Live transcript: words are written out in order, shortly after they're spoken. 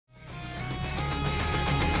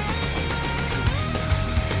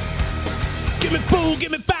Give me food,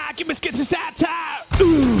 give me fire, give me skits and satire.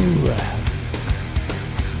 Ooh.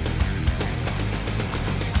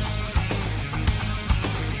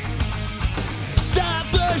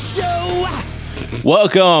 Start the show.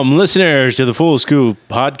 Welcome, listeners, to the Full Scoop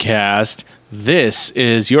podcast. This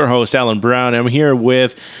is your host, Alan Brown. I'm here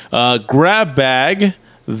with a grab bag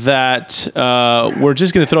that we're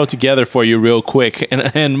just going to throw together for you real quick.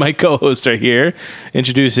 And my co-hosts are here,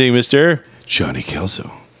 introducing Mr. Johnny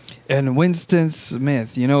Kelso. And Winston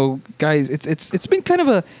Smith. You know, guys, it's been kind of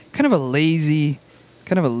a lazy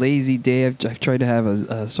day. I've tried to have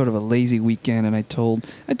a sort of a lazy weekend, and I told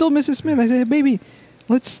Mrs. Smith, I said, hey, baby,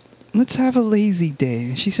 let's have a lazy day.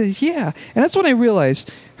 And she says, yeah. And that's when I realized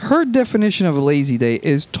her definition of a lazy day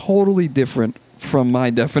is totally different from my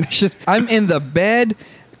definition. I'm in the bed,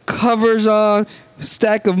 covers on,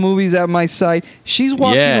 stack of movies at my side. She's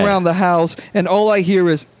walking around the house, and all I hear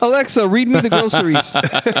is, Alexa, read me the groceries.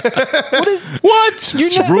 What? You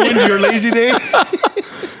ruined your lazy day?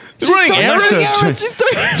 Doing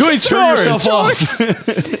Turn yourself off.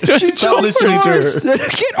 Stop listening to her.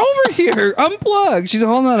 Get over here. Unplug. She said,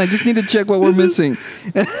 hold on, I just need to check what we're missing.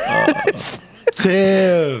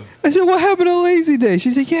 Damn. I said, what happened to lazy day?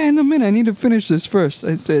 She said, yeah, in a minute. I need to finish this first.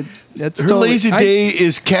 I said, that's her lazy day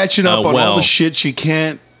is catching up on all the shit she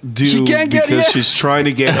can't do because she's trying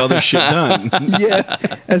to get other shit done. Yeah.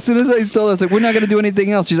 As soon as I told her, I was like, we're not going to do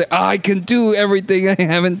anything else. She's like, I can do everything I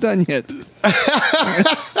haven't done yet.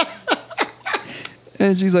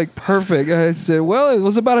 And she's like, perfect. I said, well, it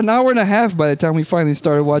was about an hour and a half by the time we finally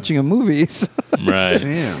started watching a movie. So Right.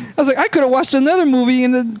 Damn. I was like, I could have watched another movie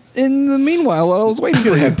in the meanwhile while I was waiting for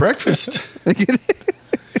I you. had breakfast.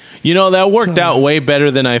 You know, that worked out way better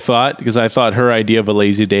than I thought, because I thought her idea of a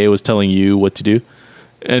lazy day was telling you what to do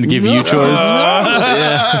and give you choice.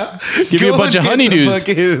 Yeah. Give you a bunch of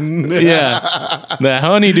honeydews. Yeah. The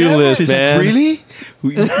honeydew list, She's man. like, really?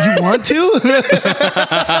 You want to?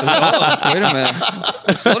 Oh, wait a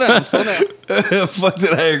minute. Slow down. Fuck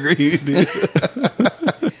did I agree, dude?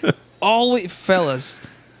 Always, fellas,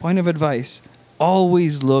 point of advice,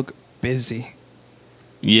 always look busy.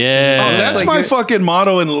 Yeah. Oh, that's like my fucking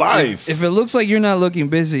motto in life. If it looks like you're not looking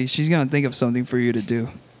busy, she's going to think of something for you to do.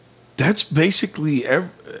 That's basically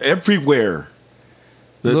everywhere.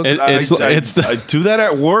 Look, I do that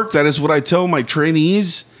at work. That is what I tell my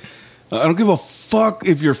trainees. I don't give a fuck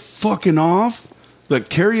if you're fucking off. But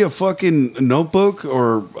carry a fucking notebook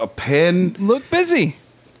or a pen. Look busy.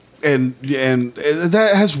 And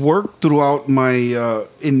that has worked throughout my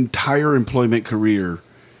entire employment career.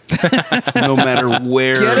 No matter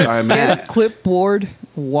where I'm Get at. a clipboard,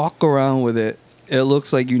 walk around with it. It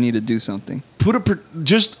looks like you need to do something.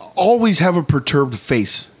 Just always have a perturbed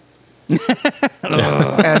face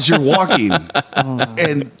as you're walking,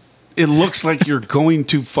 and it looks like you're going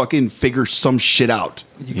to fucking figure some shit out.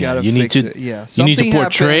 You gotta need fix to. it. Yeah, You need to something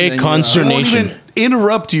portray happened and consternation. I won't even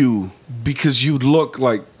interrupt you because you look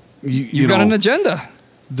like you got know, an agenda.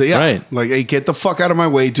 Right. Like, hey, get the fuck out of my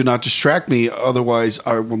way. Do not distract me. Otherwise,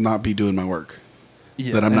 I will not be doing my work.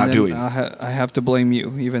 Yeah, that I'm and not then doing. I have to blame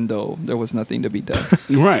you, even though there was nothing to be done.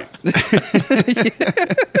 Right.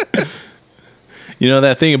 You know,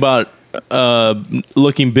 that thing about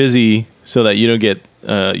looking busy so that you don't get,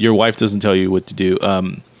 your wife doesn't tell you what to do.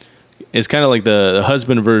 It's kind of like the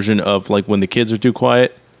husband version of like when the kids are too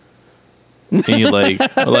quiet. And you like,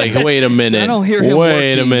 wait a minute. So I don't hear him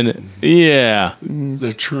wait a working. minute. Yeah.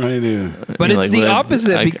 They're trying to. But You're it's like, the well,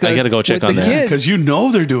 opposite I because gotta go check with on the that. kids, Because you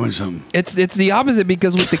know they're doing something. It's the opposite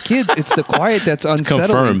because with the kids, it's the quiet that's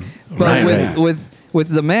unsettling. confirmed. But Right. with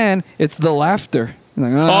the man, it's the laughter.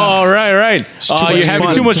 Like, Oh, right. too Oh, much you're having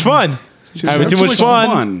fun. too much fun. Having too much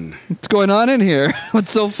fun. what's going on in here?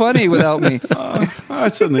 What's so funny without me?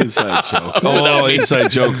 That's an inside joke. Oh, inside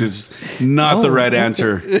joke is not the right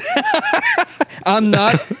answer. I'm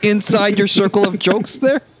not inside your circle of jokes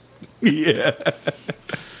there. Yeah.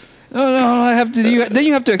 No, I have to. Then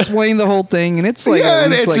you have to explain the whole thing, and it's like Yeah,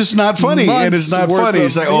 and it's like just not funny. And it's not months worth funny. of-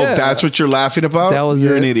 It's like, oh, yeah. that's what you're laughing about? That was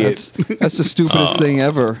You're it. an idiot. That's the stupidest thing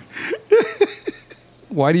ever.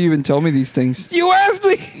 Why do you even tell me these things? You asked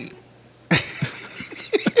me.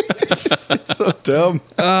 It's so dumb.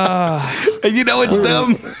 And you know it's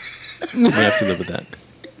dumb. We have to live with that.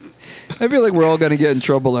 I feel like we're all gonna get in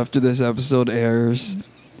trouble after this episode airs.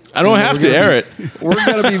 I don't have to air it. We're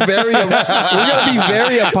gonna be very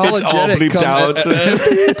apologetic. It's all bleeped out.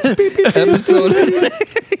 Episode.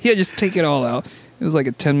 Yeah, just take it all out. It was like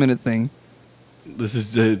a 10-minute thing. This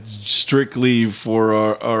is strictly for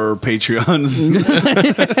our Patreons.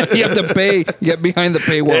 You have to pay. Get behind the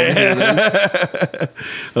paywall.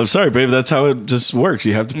 I'm sorry, babe. That's how it just works.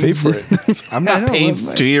 You have to pay for it. I'm I not know, paying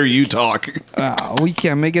but- to hear you talk. We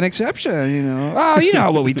can't make an exception, you know. Oh, you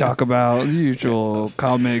know what we talk about. Usual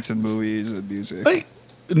comics and movies and music. Like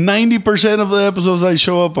 90% of the episodes I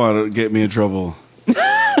show up on get me in trouble.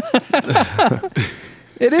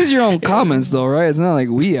 It is your own comments, though, right? It's not like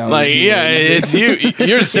we out. Like, yeah, it's you.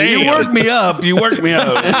 You're saying You work me up. You work me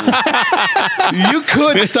up. You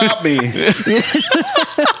could stop me.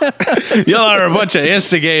 Y'all are a bunch of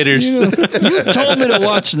instigators. You told me to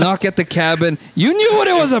watch Knock at the Cabin. You knew what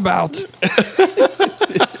it was about.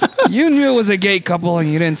 You knew it was a gay couple, and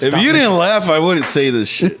you didn't stop If you me. didn't laugh, I wouldn't say this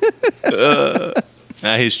shit.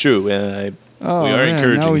 It's true. Oh, we are man,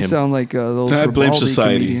 encouraging now we him. sound like those I blame Ribaldi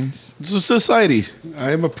society. comedians. It's a society.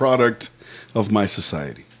 I am a product of my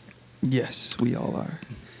society. Yes, we all are.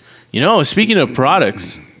 You know, speaking of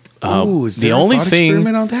products, Is the there only a thought thing,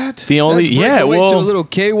 experiment on that? the only, Let's break yeah, away to a well, little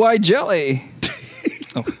KY jelly.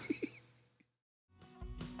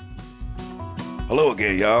 Hello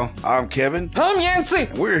again, y'all. I'm Kevin. I'm Yancey.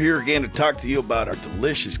 And we're here again to talk to you about our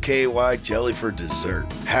delicious KY jelly for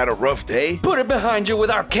dessert. Had a rough day? Put it behind you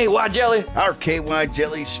with our KY jelly. Our KY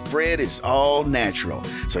jelly spread is all natural,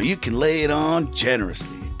 so you can lay it on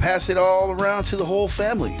generously. Pass it all around to the whole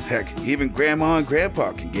family. Heck, even grandma and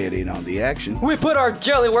grandpa can get in on the action. We put our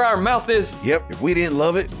jelly where our mouth is. Yep, if we didn't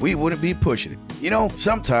love it, we wouldn't be pushing it. You know,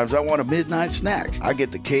 sometimes I want a midnight snack. I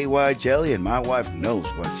get the KY jelly and my wife knows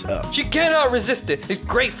what's up. She cannot resist it. It's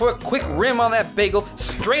great for a quick rim on that bagel,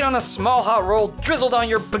 straight on a small hot roll, drizzled on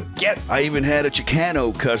your baguette. I even had a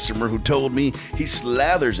Chicano customer who told me he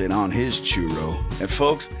slathers it on his churro. And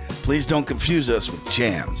folks, please don't confuse us with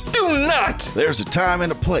jams. Do not! There's a time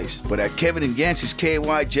and a place, but at Kevin and Yancey's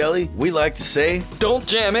KY Jelly, we like to say, Don't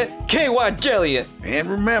jam it, KY jelly it. and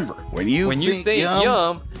remember, when you When you think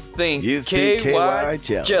yum, think you KY, think KY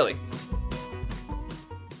jelly. jelly.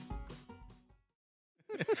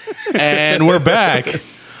 and we're back.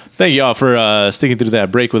 Thank y'all for sticking through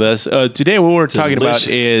that break with us. Today, what we're talking about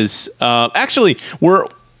is actually we're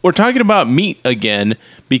talking about meat again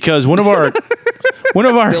because one of our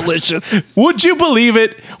Delicious. Would you believe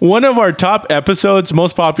it? One of our top episodes,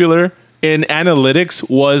 most popular in analytics,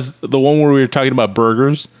 was the one where we were talking about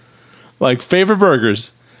burgers, like favorite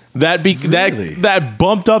burgers. Really? That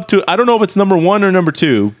bumped up to, I don't know if it's number 1 or number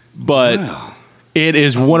 2, but it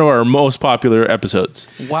is one of our most popular episodes.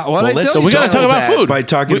 Wow, what I let's tell we you, gotta talk about that food. by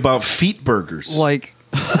talking about feet burgers. like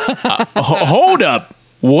Hold up.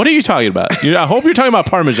 What are you talking about? I hope you're talking about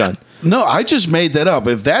Parmesan. No, I just made that up.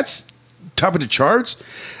 If that's top of the charts,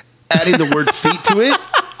 adding the word feet to it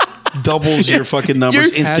doubles your fucking numbers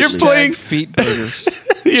You're instantly. playing- feet burgers.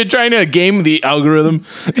 You're trying to game the algorithm.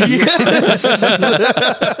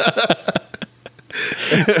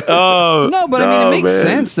 No, but I mean, it makes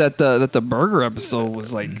man. sense that the burger episode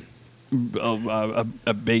was like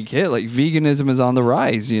a big hit. Like veganism is on the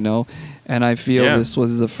rise, you know, and I feel Yeah. this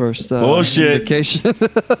was the first Bullshit. indication.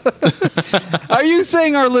 Are you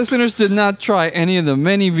saying our listeners did not try any of the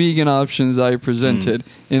many vegan options I presented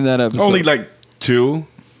in that episode? Only like 2,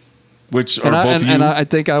 which are both you. I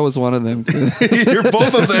think I was one of them. You're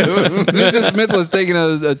both of them. Mrs. Smith was taking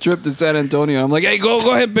a trip to San Antonio. I'm like, hey, go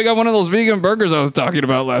ahead, pick up one of those vegan burgers I was talking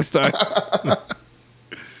about last time.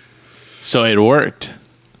 So it worked.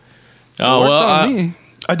 Oh, Worked well, on me.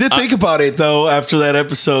 I did think about it though after that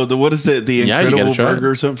episode. What is the Yeah, you gotta Incredible try it. Burger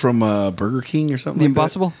or something from Burger King or something? The like that?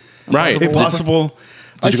 Impossible? Right. Impossible.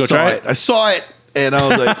 Did you go saw try it? I saw it, and I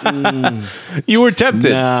was like, you were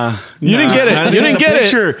tempted. nah. You didn't get it. I You mean, didn't the get it.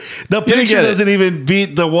 picture, The didn't picture get it. doesn't even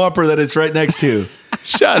beat the Whopper that it's right next to.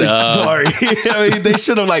 Shut up. Sorry. I mean, they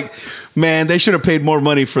should have they should have paid more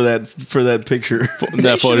money for that picture. That They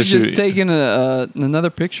should photo have just shoot. taken another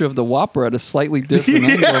picture of the Whopper at a slightly different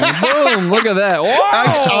angle. Boom! Look at that.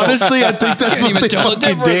 Wow! Honestly, I think that's Can't what even they tell the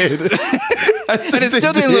fucking did. I think and it they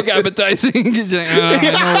still didn't look did. appetizing. He's like,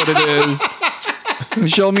 I know what it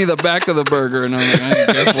is. Show me the back of the burger, and I'm like, I ain't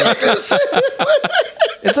care for it.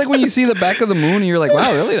 It's like when you see the back of the moon, and you're like,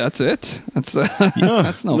 wow, really? That's it? That's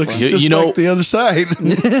no Looks fun. just You know- like the other side.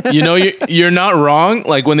 You know, you're not wrong.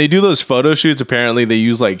 Like when they do those photo shoots, apparently they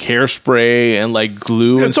use like hairspray and like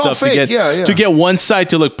glue and It's all stuff fake. to Yeah. to get one side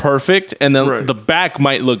to look perfect, and then Right. the back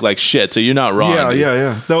might look like shit. So you're not wrong. Yeah, dude.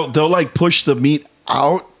 yeah. They'll like push the meat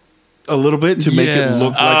out a little bit to make it Yeah.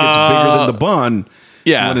 look like it's bigger than the bun,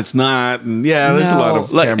 Yeah. when it's not, and there's a lot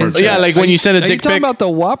of Like, cameras. yeah, like when you send a Are you dick talking pic. about the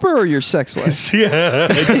Whopper or your sex life? yeah.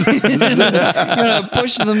 You're gonna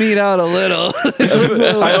push the meat out a little.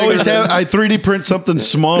 I always have. I 3D print something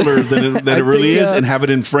smaller than it really think, is, and have it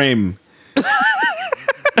in frame.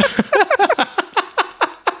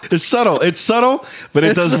 It's subtle. But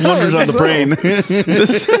it does subtle, wonders on it's the brain.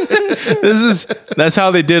 That's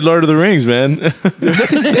how they did Lord of the Rings, man. it's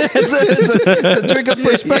a trick of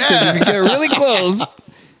perspective. Yeah. If you get really close,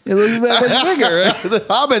 it looks that much bigger. Right? The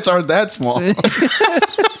hobbits aren't that small.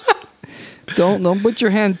 Don't put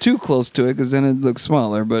your hand too close to it because then it looks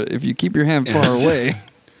smaller. But if you keep your hand far away,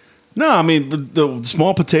 No, I mean the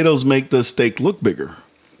small potatoes make the steak look bigger.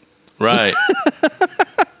 Right.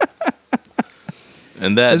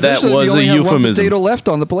 And that especially if was you a only have one euphemism. potato left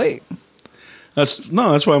on the plate. That's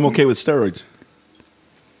why I'm okay with steroids.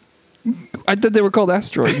 I thought they were called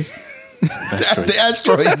asteroids. The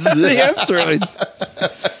asteroids. The asteroids.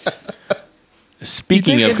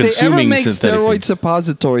 Speaking of If they ever consuming make synthetic steroid things.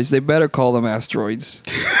 suppositories, they better call them asteroids.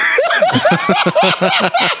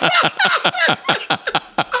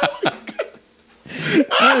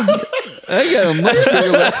 I got a much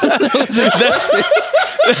bigger laugh.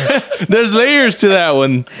 There's layers to that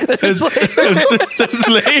one. There's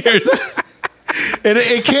layers. And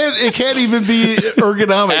it can't even be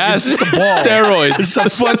ergonomic. It's just a ball. Steroids. It's a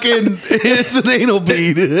it's an anal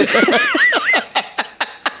bead.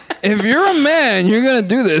 If you're a man, you're gonna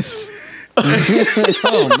do this.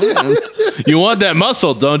 Oh man! You want that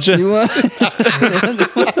muscle, don't you? You want-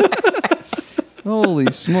 Holy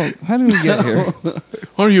smoke! How did we get here?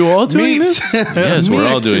 Are you all doing Meat. this? Yes, we're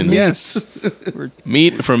all doing this. Yes.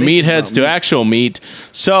 Meat from Thinking meatheads about to meat. actual meat.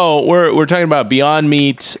 So we're talking about Beyond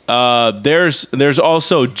Meat. There's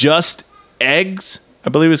also Just Eggs. I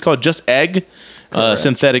believe it's called Just Egg,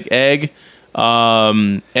 synthetic egg,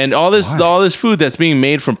 and all this food that's being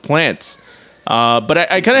made from plants. But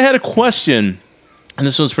I kind of had a question, and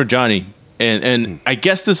this one's for Johnny. And I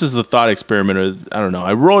guess this is the thought experiment. Or, I don't know.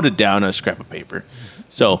 I wrote it down on a scrap of paper.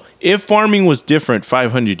 So if farming was different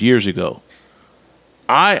 500 years ago,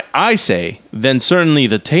 I say then certainly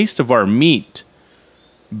the taste of our meat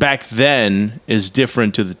back then is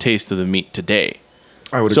different to the taste of the meat today.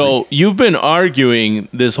 I would So agree. you've been arguing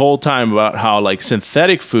this whole time about how like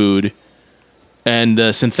synthetic food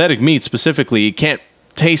and synthetic meat specifically, it can't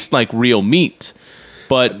taste like real meat.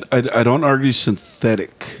 But I don't argue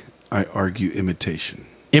synthetic. I argue imitation.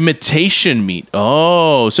 imitation meat.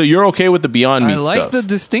 Oh, so you're okay with the Beyond Meat I like stuff? the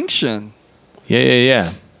distinction.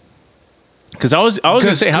 Yeah. Because I was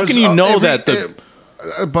gonna say, how can you know that the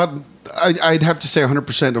but I'd have to say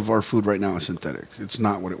 100% of our food right now is synthetic. It's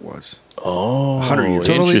not what it was. 100 years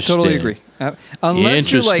ago. Totally Interesting. agree.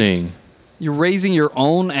 Unless you're like Interesting. you're raising your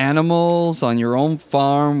own animals on your own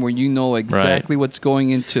farm where you know exactly what's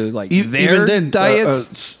going into like their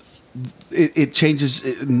diets. It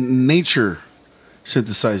changes. Nature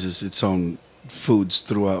synthesizes its own foods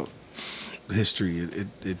throughout history.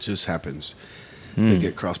 It just happens. They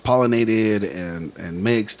get cross pollinated and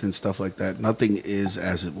mixed and stuff like that. Nothing is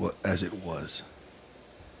as it was.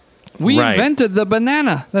 We Right. invented the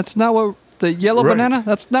banana. That's not what the yellow Right. banana.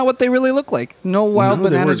 That's not what they really look like. No wild No,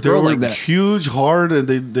 bananas they grow were like that. huge, hard, and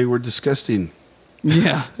they were disgusting.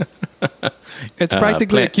 Yeah, it's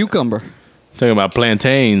practically a plant- cucumber. Talking about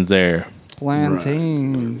plantains there.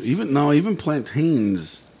 Plantains. Even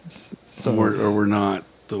plantains So, were not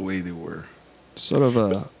the way they were. sort of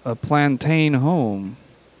a plantain home.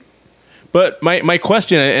 But my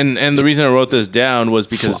question and the reason I wrote this down was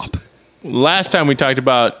because Flop. last time we talked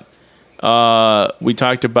about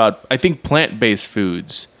I think plant-based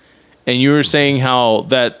foods, and you were saying how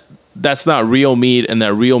that's not real meat and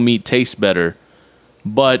that real meat tastes better.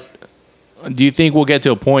 But do you think we'll get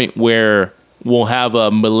to a point where we'll have a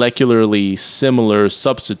molecularly similar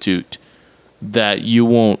substitute that you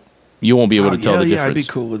won't be able to tell the difference? Yeah, I'd be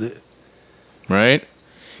cool with it. Right?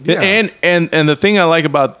 Yeah. And the thing I like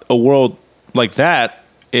about a world like that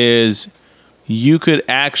is you could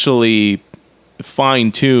actually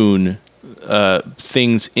fine tune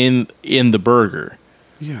things in the burger.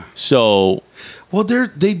 Yeah. So Well,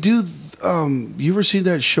 they do. You ever seen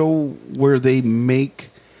that show where they make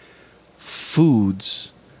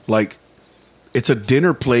foods like it's a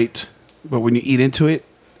dinner plate, but when you eat into it,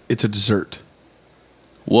 it's a dessert.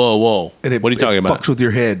 whoa. And What are you talking it about? fucks with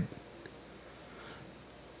your head.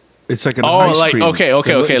 It's like an Oh, ice like cream. okay.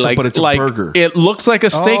 But it's a like burger. it looks like a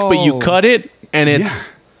steak, but you Oh. cut it and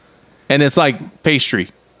it's like pastry.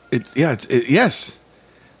 Yes.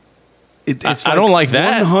 It's I don't like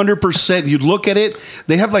that. 100%. You look at it.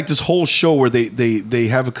 They have like this whole show where they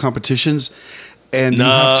have competitions, and you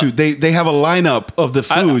have to. They have a lineup of the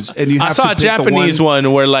foods, and you have I saw to a pick Japanese the one.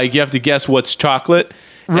 one where like you have to guess what's chocolate.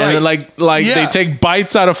 Right. And then like Yeah. they take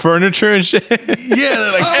bites out of furniture and shit. Yeah,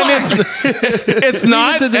 they're like, And it's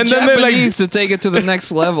not. To the And then they're like, Japanese to take it to the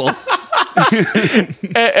next level.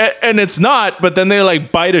 and it's not. But then they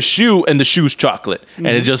like bite a shoe, and the shoe's chocolate, and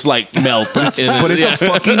it just like melts. but it's a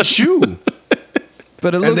fucking shoe.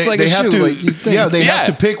 But it And looks like a have shoe. to, Like you think. yeah, they have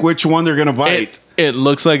Yeah. to pick which one they're gonna bite. It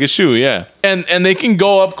looks like a shoe, yeah. And they can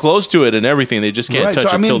go up close to it and everything. They just can't Right, touch so,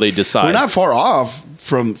 it I mean, until they decide. We're not far off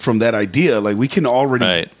from that idea. Like we can already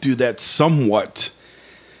Right. do that somewhat.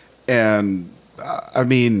 And I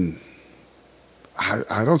mean,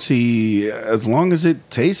 I don't see, as long as it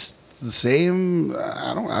tastes the same.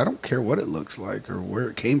 I don't care what it looks like or where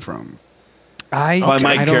it came from. I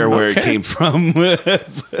might don't care know. where it came from.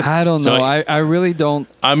 I don't So- know. I really don't.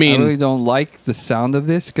 I mean- I really don't like the sound of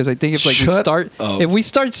this because I think if Shut up. if we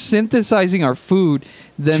start synthesizing our food,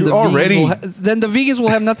 then You're already- then the vegans will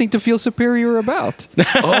have nothing to feel superior about.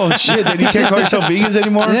 Oh shit! Then you can't call yourself vegans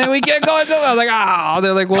anymore. And then we can't go into it. Like,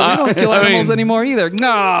 they're like, well, we don't kill I animals mean- anymore either.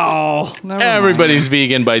 No, never mind. Everybody's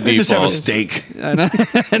vegan by They just have a default. steak. And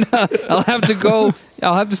I'll have to go.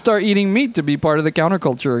 I'll have to start eating meat to be part of the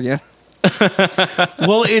counterculture again.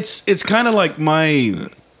 Well, it's kind of like my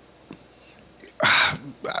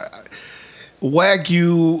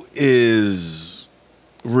Wagyu is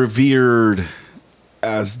revered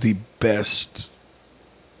as the best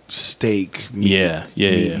steak meat, Yeah.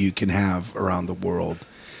 you can have around the world,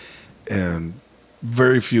 and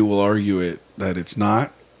very few will argue it that it's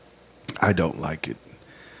not. I don't like it.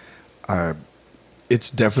 It's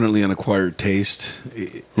definitely an acquired taste.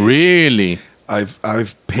 Really?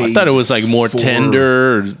 I've paid. I thought it was like more for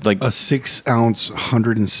tender, or like a 6-ounce,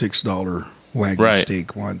 $106 Wagyu Right.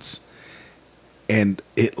 steak once, and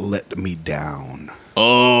it let me down.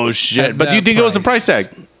 oh shit. At But do you that think it was a price price.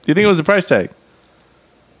 tag? Do you think it was a price tag?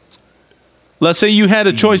 Let's say you had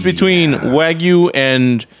a choice between Wagyu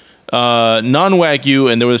and non-Wagyu,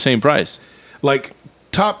 and they were the same price. Like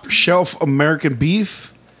top shelf American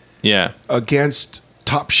beef Yeah. against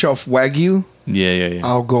top shelf Wagyu, Yeah.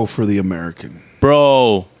 I'll go for the American.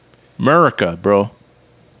 Bro, America, bro.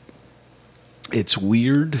 It's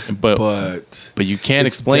weird, But- but But you can't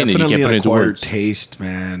it's explain it. You definitely can't put an it into acquired words. taste,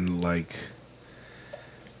 man. Like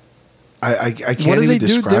I can't do they even do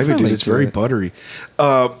describe it, dude. differently It's to very it? buttery.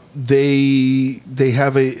 They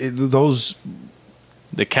have those.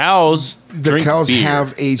 The cows. The drink cows beer,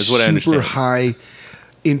 have a is what I super understand. high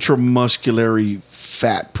intramuscular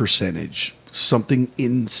fat percentage, something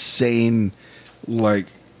insane, like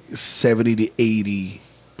 70 to 80%.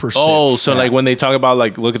 Oh, so fat. like when they talk about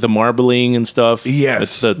like look at the marbling and stuff.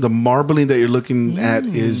 Yes, it's the marbling that you're looking at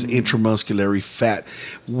is intramuscular fat,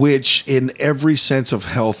 which in every sense of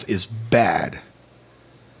health is bad.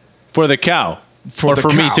 for the cow. For or the for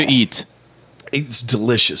me cow. to eat. It's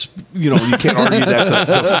delicious. You know, you can't argue that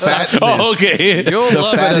the fatness. Oh, okay. You'll The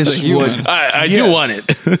love it as a fatness human. would. I do Yes. want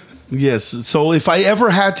it. Yes. So if I ever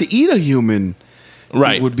had to eat a human,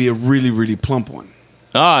 Right. it would be a really, really plump one.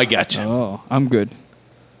 Oh, I gotcha. Oh, I'm good.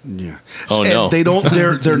 Yeah. Oh, And no. they don't.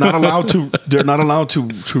 They're not allowed to. They're not allowed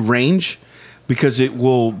to range because it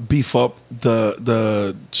will beef up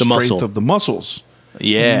the strength muscle. of the muscles.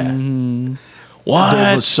 Yeah. They're What?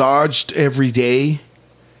 massaged every day.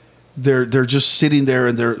 They're just sitting there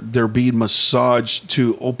and they're being massaged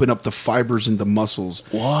to open up the fibers in the muscles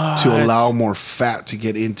What? to allow more fat to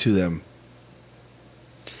get into them.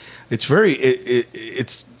 It's very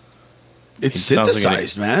it's It sounds like an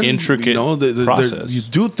synthesized, man. intricate you know, process. you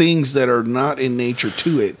do things that are not in nature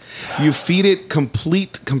to it. You feed it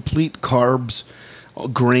complete carbs,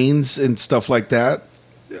 grains and stuff like that.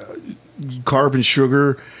 Carb and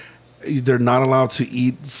sugar. They're not allowed to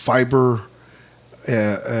eat fiber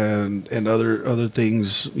and other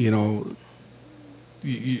things. You know,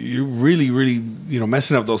 you're really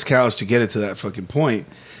messing up those cows to get it to that fucking point.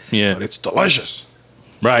 Yeah. But it's delicious.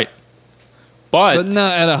 Right. But, But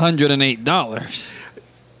not at $108.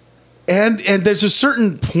 And there's a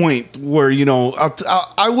certain point where, you know,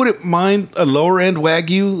 I wouldn't mind a lower end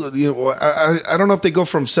Wagyu. You know, I don't know if they go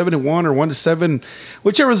from 7 to 1 or 1 to 7,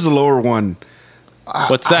 whichever is the lower one.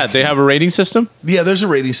 what's that? They have a rating system? Yeah, there's a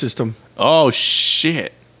rating system. Oh,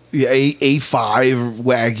 shit. Yeah, A5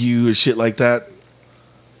 Wagyu or shit like that.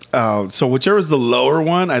 So whichever is the lower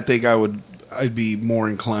one, I think I'd be more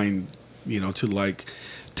inclined, you know, to like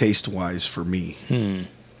taste wise for me.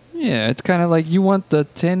 Yeah, it's kind of like you want the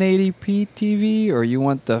 1080p TV or you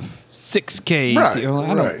want the 6K. Right, I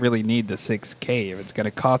right. don't really need the 6K if it's going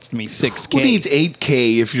to cost me 6K. Who needs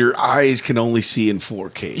 8K if your eyes can only see in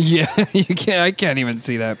 4K? Yeah, you can't. I can't even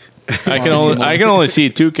see that. I can only see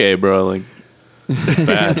 2K, bro. Like, it's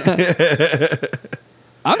bad.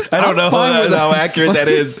 I don't know how accurate that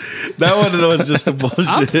is. That one was just a bullshit.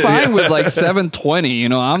 I'm fine with like 720. You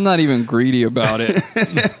know, I'm not even greedy about it.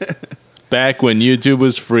 Back when YouTube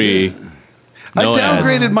was free. I No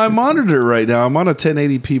downgraded ads. my monitor right now. I'm on a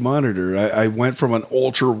 1080p monitor. I went from an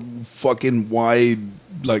ultra fucking wide,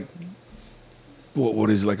 like, what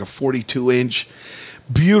is it, like a 42-inch,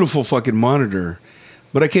 beautiful fucking monitor.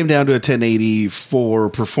 But I came down to a 1080 for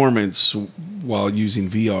performance while using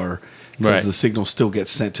VR because Right. the signal still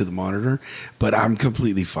gets sent to the monitor. But I'm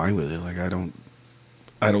completely fine with it. Like I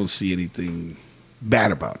don't see anything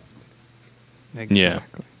bad about it.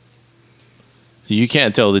 Exactly. You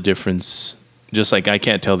can't tell the difference. Just like I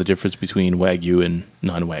can't tell the difference between Wagyu and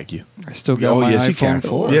non-Wagyu. I still got Oh my yes, you iPhone can.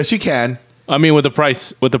 4. Yes, you can. I mean, with the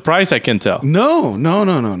price, I can tell. No.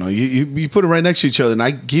 You put it right next to each other, and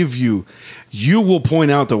I give you. You will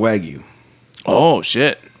point out the Wagyu. Oh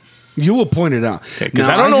shit! You will point it out Because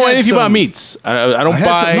Now, I don't know had anything some- about meats. I don't I had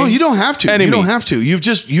buy. some- no, you don't have to. any You don't meat. have to.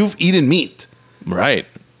 You've eaten meat. Right.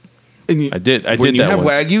 And you, I did when that you have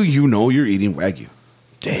once. Wagyu, you know you're eating Wagyu.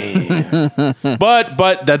 Damn. but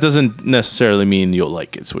that doesn't necessarily mean you'll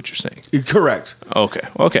like it. Is what you're saying? Correct.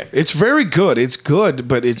 Okay. It's very good. It's good,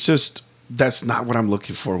 but it's just that's not what I'm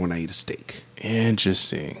looking for when I eat a steak.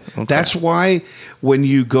 Interesting. Okay. That's why when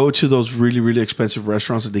you go to those really, really expensive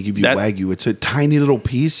restaurants and they give you Wagyu, it's a tiny little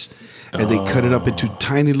piece and they cut it up into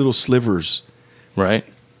tiny little slivers. right.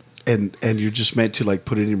 And you're just meant to like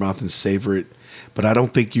put it in your mouth and savor it. But I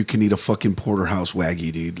don't think you can eat a fucking porterhouse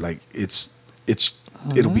Wagyu, dude. Like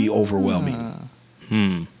it'll be overwhelming.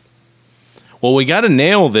 Well, we got to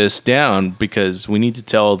nail this down because we need to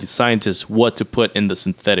tell the scientists what to put in the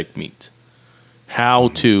synthetic meat, how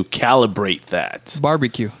to calibrate that.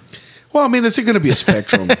 Barbecue. Well, I mean, it's going to be a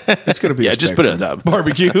spectrum. It's going to be Yeah, a just put it spectrum. on top.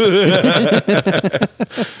 Barbecue.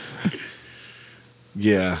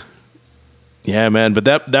 Yeah. Yeah, man, but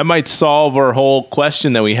that might solve our whole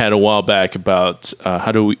question that we had a while back about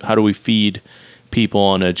how do we feed people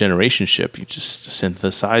on a generation ship? You just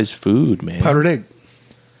synthesize food, man. Powdered egg.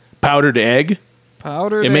 Powdered egg.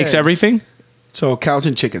 Powdered It makes egg. everything. So cows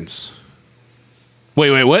and chickens.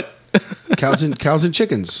 Wait, what? Cows and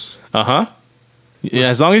chickens. Uh huh. Yeah,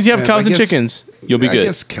 as long as you have And cows I and guess- chickens, you'll be I good.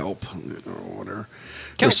 guess kelp or whatever.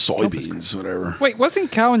 Kelp Or is soybeans, whatever. Wait,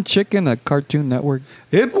 wasn't Cow and Chicken a Cartoon Network?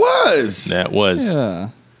 It was. That was Yeah.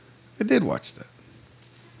 I did watch that.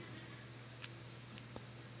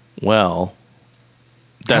 well.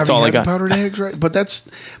 That's Have you all I had the got. Powdered eggs, right? But that's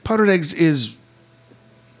powdered eggs is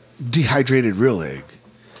dehydrated real egg.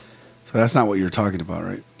 So that's not what you're talking about,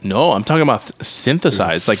 right? No, I'm talking about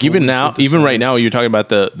synthesized. Like even Fully now, even right now, synthesized. you're talking about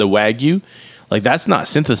the Wagyu. Like that's not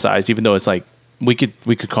synthesized, even though it's like we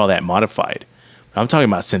could call that modified. I'm talking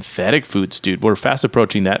about synthetic foods, dude. We're fast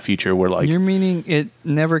approaching that future where like You're meaning it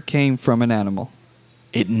never came from an animal.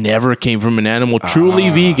 it never came from an animal. Truly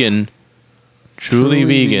vegan. Truly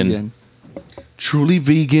vegan. Truly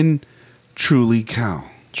vegan, truly cow.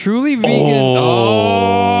 Truly vegan.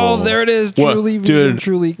 Oh, there it is. What- Truly vegan, dude,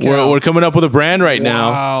 truly cow. We're coming up with a brand right now.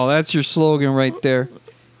 Wow, that's your slogan right there.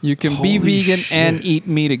 You can be Holy vegan shit. and eat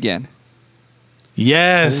meat again.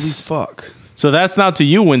 Yes. Holy fuck. So that's not to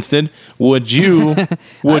you, Winston. Would you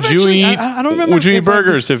actually- eat? I don't remember Would you if eat I've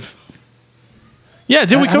burgers if? Yeah,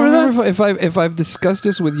 did we I cover don't that? remember if I've discussed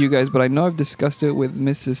this with you guys, but I know I've discussed it with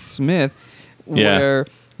Mrs. Smith, Yeah. where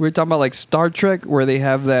we were talking about like Star Trek, where they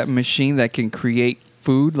have that machine that can create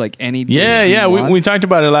food like any dish Yeah, you yeah. want. We talked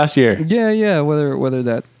about it last year. Yeah. Whether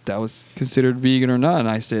that was considered vegan or not, and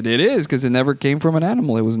I said it is because it never came from an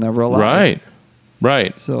animal. It was never alive.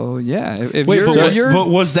 Right. So yeah. If Wait, you're, but if you're-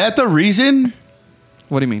 was that the reason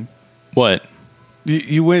what do you mean? What?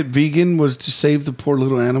 you went vegan was to save the poor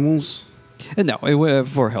little animals? No, it was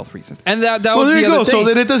for health reasons, and that Well, was there the you other go. thing. So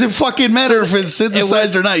then it doesn't fucking matter if it's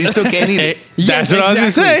synthesized or not. You still can't eat it. That's what I was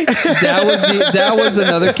gonna say. That was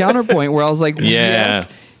another counterpoint where I was like, Yeah.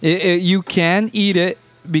 yes, you can eat it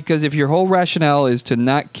because if your whole rationale is to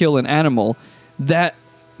not kill an animal, that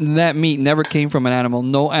meat never came from an animal.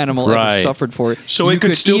 No animal Right. ever suffered for it. So You it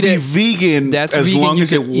could still eat be it. vegan That's as vegan, long you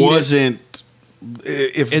as it could eat it. wasn't.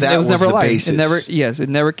 If It, that it was never the alive. basis. It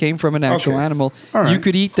never came from an actual Okay. animal. All right. You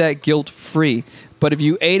could eat that guilt free. But if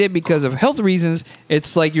you ate it because of health reasons,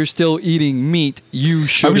 it's like you're still eating meat. You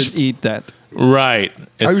shouldn't eat that. Right.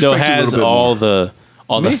 It I still respect you a has little bit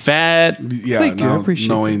all more. the Me? fat. Yeah, Thank you. I now appreciate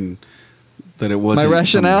knowing that it wasn't some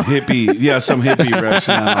rationale? hippie, some hippie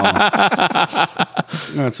rationale.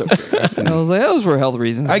 That's okay. And I was like, that was for health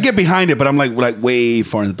reasons. I get behind it, but I'm like way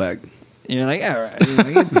far in the back. You're like, all right.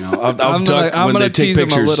 You know, I'll I'm duck gonna when they take tease him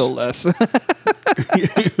a pictures. little less.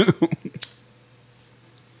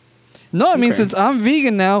 No, I mean, since I'm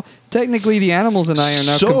vegan now, technically the animals and I are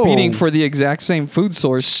now So- competing for the exact same food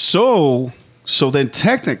source. So then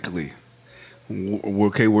technically,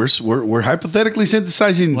 okay, we're hypothetically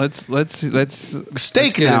synthesizing Let's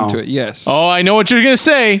steak get now. into it. Yes. Oh, I know what you're gonna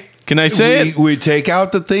say. Can I say it? We take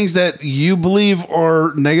out the things that you believe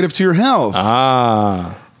are negative to your health,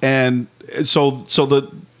 Ah, and so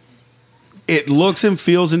it looks and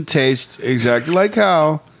feels and tastes exactly like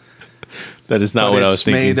cow. that is not But what I was it's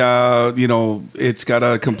thinking. made, it's got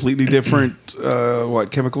a completely different,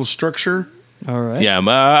 chemical structure? All right. Yeah,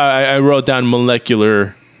 I wrote down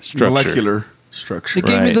molecular structure. Molecular structure. It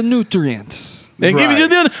gave me Right. the nutrients. They give you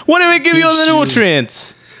Right. what do they give you on the Gives you-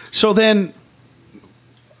 nutrients? So then,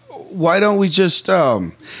 why don't we just,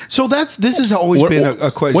 this has always been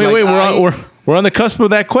a question. Wait, Like, we're on the cusp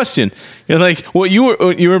of that question. You're like what you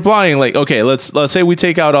were implying. Like, okay, let's say we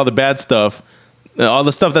take out all the bad stuff, all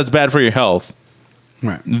the stuff that's bad for your health.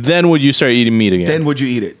 right. Then would you start eating meat again? Then would you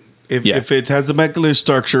eat it? If it has the molecular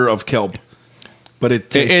structure of kelp, but it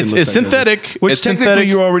tastes and It's looks like synthetic. kelp. Which It's technically synthetic.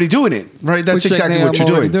 you're already doing it, right? That's Which exactly technically what you're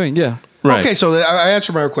I'm already doing. Yeah. Right. Okay, so I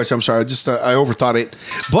answered my question. I'm sorry. I just I overthought it.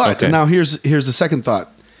 But Okay. now here's the second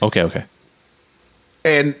thought. Okay.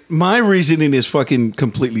 And my reasoning is fucking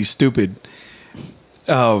completely stupid.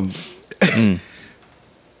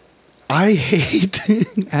 I hate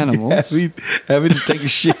Animals. having to take a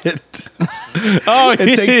shit. Oh,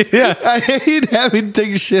 And take, yeah. I hate having to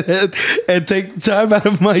take a shit and take time out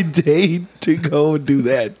of my day to go and do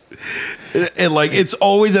that. And like, it's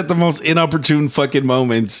always at the most inopportune fucking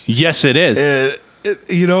moments. Yes, it is.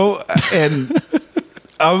 And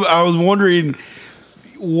I was wondering,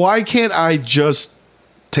 why can't I just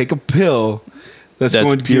take a pill that's That's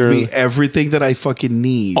going to pure- give me everything that I fucking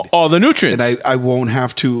need? All the nutrients. And I won't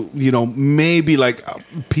have to, maybe like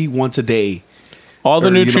pee once a day. all the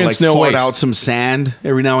Or, nutrients, no fart waste. out some sand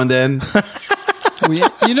every now and then.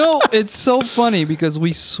 It's so funny because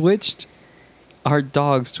we switched our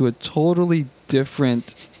dogs to a totally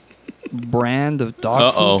different brand of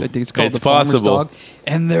dog Uh-oh. food. I think it's called It's the Farmer's possible. Dog,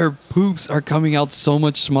 and their poops are coming out so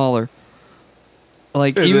much smaller.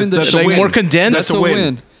 Like Yeah, even the that's a shit- win. More condensed? That's That's a a win.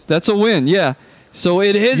 win. That's a win. Yeah. So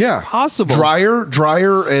it is Yeah, possible.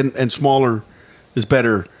 drier and smaller is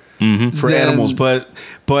better for Then- animals. But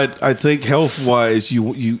I think health wise,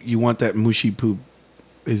 you want that mushy poop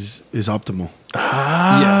is optimal.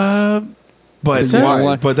 Yes. But Is that why?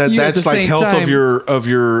 what- But you, at that's the like same health time- of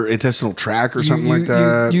your intestinal tract or something like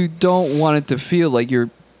that. You don't want it to feel like you're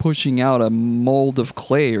pushing out a mold of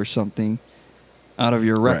clay or something out of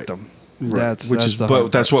your Right. rectum. Right. That's the hard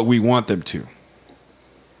But that's what we want them to.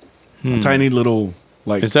 Tiny little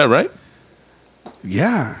like Is that right?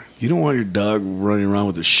 yeah. You don't want your dog running around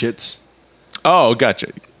with the shits. Oh, gotcha.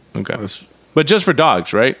 Okay. That's, But just for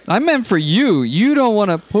dogs, right? I meant for you. You don't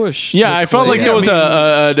want to push. Yeah, the I felt clay like there was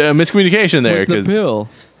a miscommunication there with the because pill.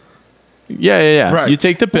 yeah. Right. You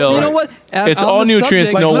take the pill. You know what? It's On all the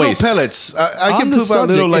nutrients, subject- like no little waste. pellets. I On can the poop out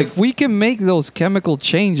little subject, like if we can make those chemical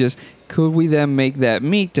changes, could we then make that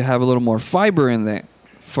meat to have a little more fiber in there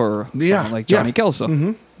for Yeah, someone like yeah. Johnny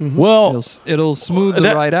Kelso? Well, It'll smooth the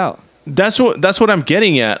That- ride out. that's what I'm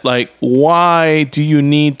getting at. Like, why do you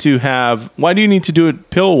need to do it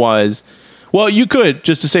pill wise? Well, you could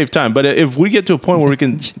just to save time, but if we get to a point where we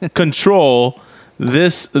can control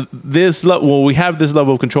this level, well, we have this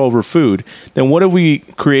level of control over food, then what if we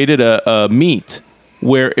created a meat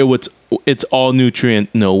where it's all nutrient,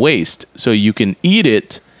 no waste, so you can eat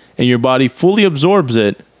it and your body fully absorbs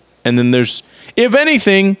it, and then there's, if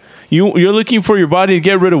anything, you're looking for your body to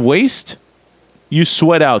get rid of waste, you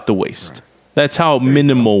sweat out the waste. That's how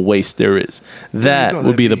minimal waste there is. That go. would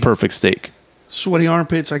That'd be the be- perfect steak. sweaty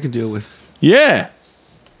armpits I can deal with. Yeah.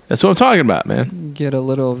 That's what I'm talking about, man. Get a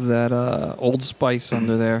little of that Old Spice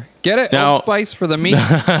under there. Get it? Now- Old Spice for the meat.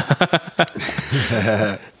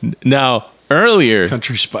 Now, earlier,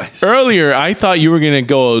 Country spice. I thought you were going to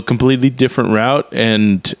go a completely different route,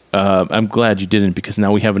 and I'm glad you didn't because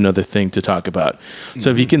now we have another thing to talk about. So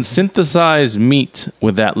if you can synthesize meat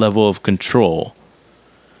with that level of control,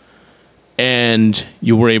 and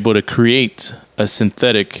you were able to create a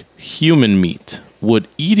synthetic human meat, would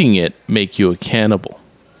eating it make you a cannibal?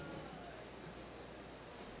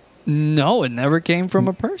 No, it never came from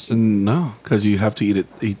a person. No, because you have to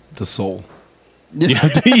eat the soul. You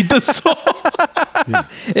have to eat the soul.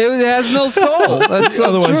 It has no soul. That's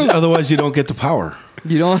so true. Otherwise, you don't get the power.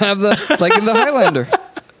 You don't have the like in the Highlander.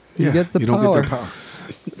 Yeah, get the you don't get power. the power.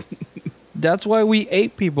 That's why we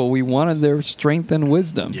ate people. We wanted their strength and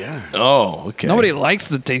wisdom. Yeah. Oh, okay. Nobody likes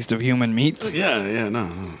the taste of human meat. Yeah, no.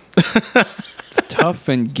 It's tough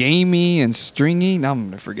and gamey and stringy. Now I'm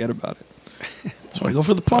gonna forget about it. That's why I go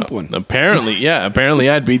for the plump one. Apparently, yeah. Apparently,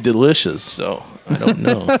 I'd be delicious. So I don't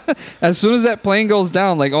know. As soon as that plane goes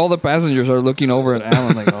down, like all the passengers are looking over at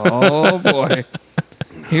Alan, like, "Oh boy,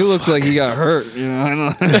 he looks like he got hurt." You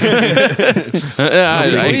know,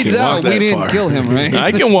 I we can walk that didn't far. kill him, right?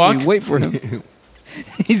 I can walk. We wait for him.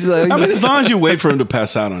 He's like, I mean, as long as you wait for him to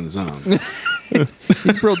pass out on his own.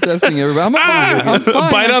 he's protesting everybody. I'm fine.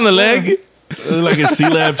 Bite I on the swear. leg. Like a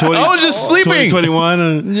C-Lab 20. I was just sleeping.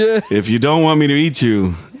 2021. Yeah. If you don't want me to eat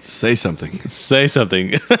you, say something. Say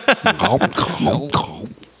something.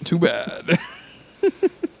 Too bad.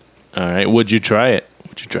 All right. Would you try it?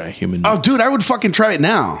 Would you try a human? Oh, dude, I would fucking try it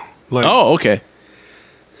now. Like, Oh, okay.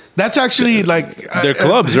 that's actually like They're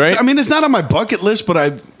clubs, right? I mean, it's not on my bucket list,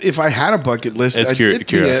 but if I had a bucket list, It's it'd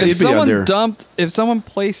curiosity. If be on there. someone if someone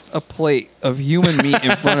placed a plate of human meat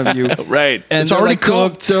in front of you, Right. and It's they're already like, "Don't-"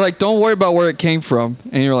 cooked. they're like, "Don't worry about where it came from,"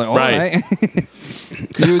 and you're like, "All Right. right."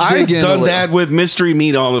 You would I've dig in a done little. that with mystery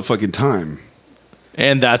meat all the fucking time.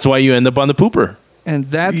 And that's why you end up on the pooper. and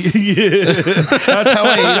that's That's how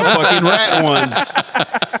I ate a fucking rat once.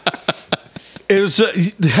 It was.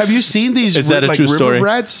 Have you seen these? Is that a like true river story?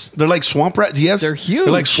 rats? They're like swamp rats. Yes, They're huge.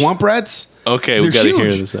 They're like swamp rats. Okay, we They're got to hear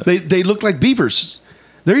huge. this. They look like beavers.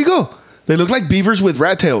 There you go. They look like beavers with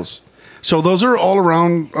rat tails. So those are all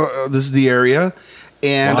around. This is the area,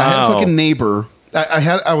 and I had a Wow. fucking neighbor.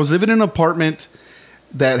 I was living in an apartment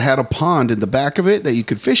that had a pond in the back of it that you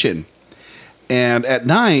could fish in, and at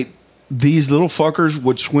night these little fuckers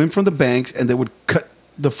would swim from the banks and they would cut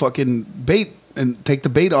the fucking bait and take the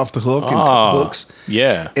bait off the hook and cut the Oh, hooks.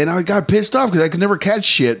 yeah. And I got pissed off because I could never catch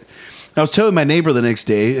shit. I was telling my neighbor the next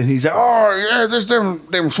day, and he's like, "Oh yeah, there's them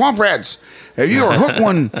swamp rats. If you ever hook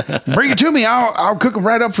one, bring it to me. I'll cook them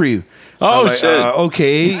right up for you." Oh, I'm like, shit.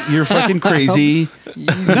 Okay, you're fucking crazy.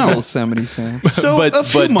 No. Yosemite Sam. So But- a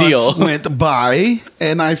few but months deal. went by,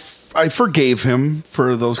 and I forgave him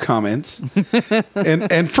for those comments,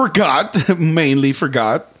 and mainly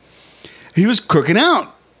forgot. He was cooking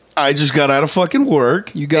out. I just got out of fucking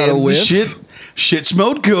work. You got a and the whiff? Shit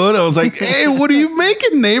smelled good. I was like, "Hey, what are you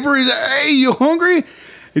making, neighbor?" He's like, "Hey, you hungry?"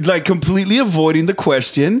 He's like completely avoiding the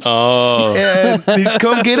question. Oh, And he's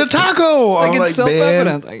come get a taco. Like, I'm it's like, man,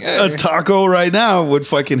 self-evident. Like, hey. a taco right now would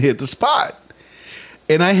fucking hit the spot.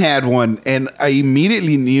 And I had one, and I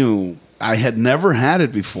immediately knew I had never had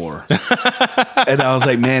it before. And I was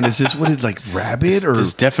like, man, is this what it's like, rabbit or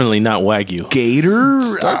it's definitely not Wagyu. gator?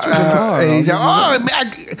 Start your car. And he's like,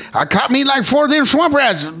 oh, I caught me like 4 damn swamp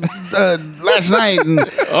rats last night. And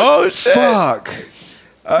Oh shit! fuck.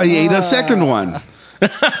 I ate a second one.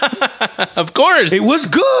 Of course. It was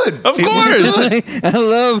good. Of It was course. good. I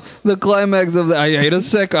love the climax of that. I ate a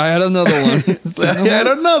sec. I had another one. I had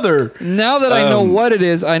another. Now that I know what it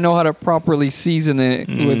is, I know how to properly season it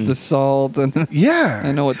with the salt and Yeah,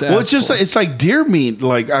 I know what to Well, ask it's just for. like, it's like deer meat.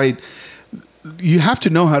 Like you have to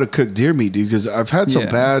know how to cook deer meat, dude. Because I've had some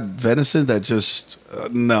Yeah. bad venison that just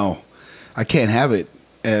no, I can't have it.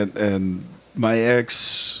 And my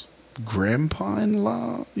ex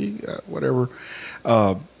grandpa-in-law, whatever,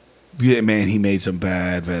 yeah, man, he made some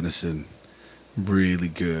bad venison, really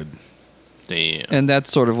good. Damn. And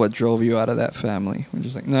that's sort of what drove you out of that family. We're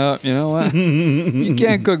just like, no, you know what? You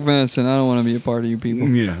can't cook venison. I don't want to be a part of you people.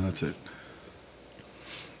 Yeah, that's it.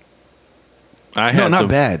 I No, had not some.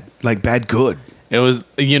 bad. Like bad, good. It was,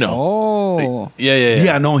 you know. Oh, Yeah.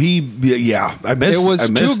 Yeah, no, I missed. it was I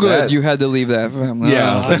too missed good. that. You had to leave that family.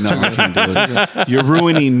 Yeah, I was like, no, I can't do it. You're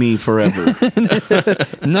ruining me forever.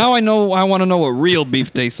 Now I know. I want to know what real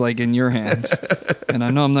beef tastes like in your hands, and I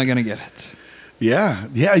know I'm not gonna get it. Yeah.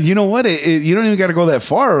 You know what? You don't even got to go that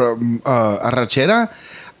far. Arrachera,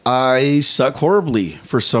 I suck horribly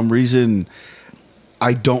for some reason.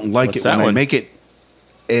 I don't like What's it that when I one? make it,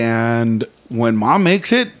 and when Mom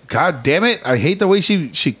makes it, God damn it, I hate the way she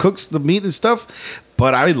cooks the meat and stuff.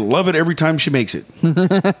 But I love it every time she makes it.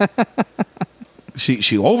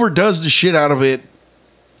 She overdoes the shit out of it,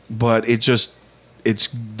 but it's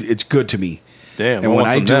good to me. Damn. And when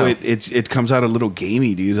I do now? it comes out a little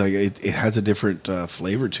gamey, dude. Like it has a different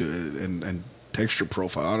flavor to it and texture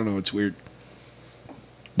profile. I don't know. It's weird.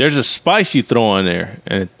 There's a spice you throw on there,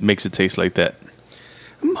 and it makes it taste like that.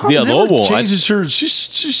 Mom The never adobo, changes her. She's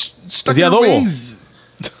stuck the in her adobo. ways.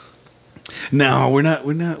 No, we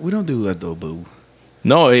don't do adobo.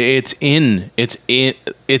 No, it's in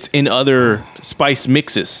other spice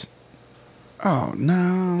mixes. Oh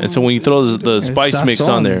no. And so when you throw the spice mix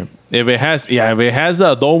on sazon. there, if it has the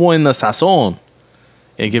adobo and the sazon,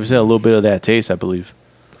 It gives it a little bit of that taste, I believe.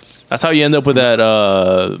 That's how you end up with that.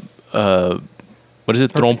 What is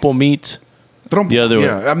it? Trompo meat. Trompo. The other one.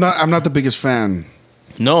 Yeah, I'm not the biggest fan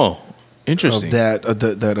No, interesting. of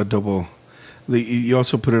that adobo. You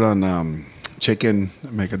also put it on chicken,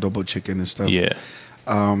 make adobo chicken and stuff. Yeah.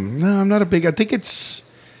 No, I'm not a big. I think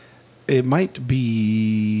it might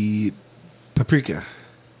be paprika.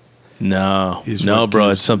 No, Is no, what bro.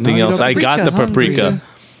 gives- It's something No, you else. know, I got the paprika's paprika. hungry.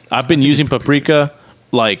 I've been using paprika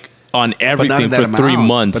like on But not everything in that for 3 amount,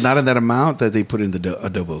 months. But not in that amount that they put in the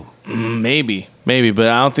adobo. Maybe, but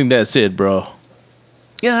I don't think that's it, bro.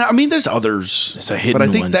 Yeah, I mean, there's others. It's a hidden but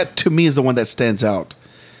I think one. that to me is the one that stands out.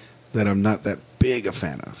 That I'm not that big a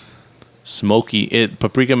fan of. Smoky.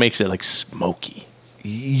 Paprika makes it like smoky.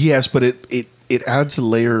 Yes, but it adds a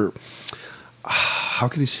layer. How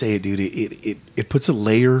can you say it, dude? It puts a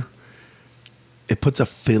layer. It puts a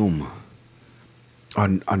film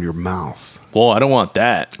on your mouth. Whoa, I don't want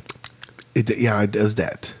that. It does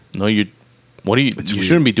that. No, you. What do you? It's You weird.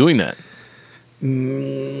 shouldn't be doing that.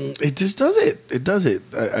 It just does it. It does it.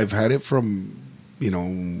 I've had it from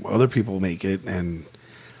other people make it, and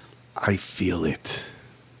I feel it.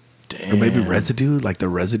 Damn. Or maybe residue, like the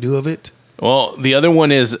residue of it. Well, the other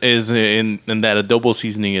one is in that adobo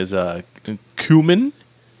seasoning is cumin.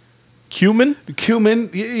 Cumin. Cumin,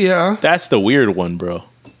 yeah, That's the weird one, bro.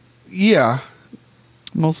 yeah.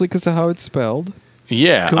 Mostly because of how it's spelled.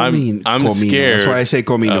 Yeah, I'm Comino. scared. That's why I say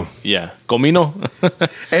comino. Yeah, comino.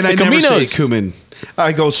 And I The never say Caminos. cumin.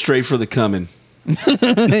 I go straight for the cumin. I'm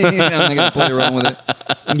not gonna play around with it.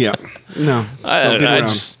 Yeah, no. Don't get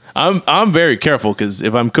around. I'm very careful because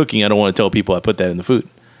if I'm cooking, I don't want to tell people I put that in the food.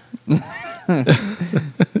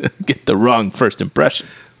 Get the wrong first impression.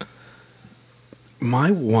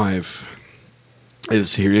 My wife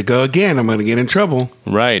is here. You go again. I'm going to get in trouble.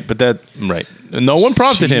 Right, but right. No one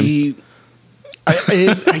prompted him. I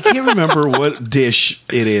can't remember what dish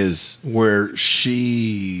it is where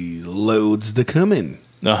she loads the cumin,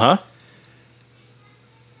 Uh huh.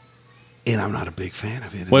 and I'm not a big fan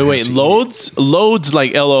of it. Wait. Loads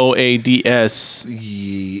like LOADS.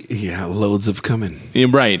 Yeah, loads of cumin. Yeah,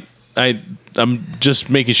 right. I'm just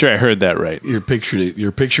making sure I heard that right. You're picturing it.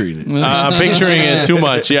 I'm picturing Picturing it too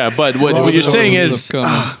much. Yeah, but what you're saying is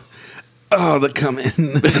Oh, the cumin.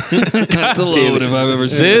 That's a load if I've ever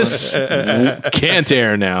seen this can't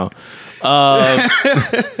air now.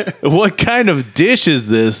 What kind of dish is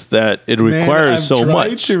this that it requires so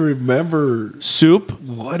much? To remember Soup?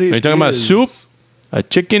 what it is. Are you talking about soup? A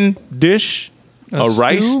chicken dish? A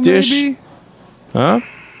rice stew, dish? maybe? Huh?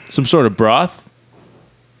 Some sort of broth?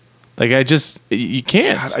 Like you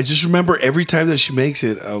can't. God, I just remember every time that she makes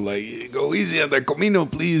it, I'm like, go easy on that comino,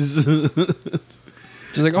 please.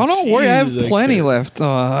 She's like, oh, don't worry, I have Jesus, I plenty can't. left.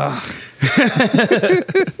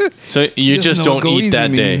 So you just know don't what go eat easy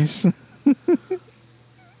that day. means.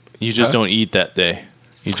 You just don't eat that day.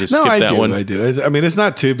 You just No, skip I that do. one. I do. I mean, it's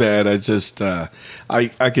not too bad. I just, I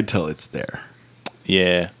could tell it's there.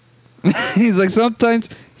 Yeah. He's like, sometimes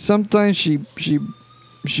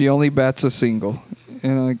she only bats a single.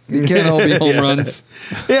 It can't all be home runs.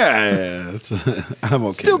 Yeah, I'm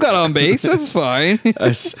okay. Still with got on base. That's fine.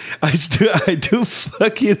 that. I do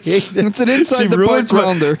fucking hate it. It's an inside the park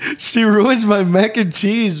rounder. She ruins my mac and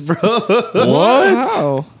cheese, bro. What?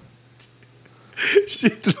 How? She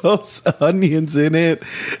throws onions in it.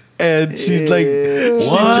 And she she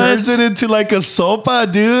What? turns it into like a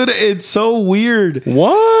sopa, dude. It's so weird.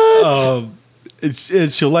 What?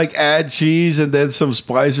 She'll like add cheese and then some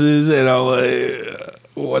spices, and I'm like,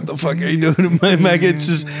 "What the fuck are you doing to my mac?" It's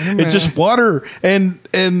just water and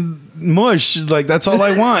mush. Like that's all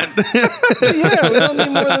I want. Yeah, we don't need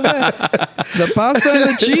more than that. The pasta and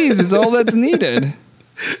the cheese is all that's needed.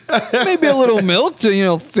 Maybe a little milk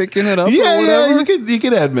to thicken it up or whatever. You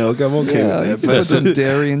can add milk. I'm okay with that. Put some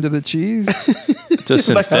dairy into the cheese. It's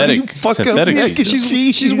a Like, how do you synthetic. fuck up synthetic mac and cheese.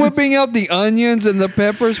 cheese? She's whipping out the onions and the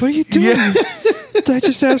peppers. What are you doing? Yeah. I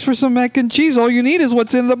just asked for some mac and cheese. All you need is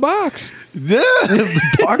what's in the box. Yeah, the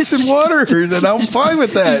box and water, and I'm fine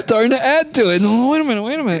with You're that. starting to add to it. No, wait a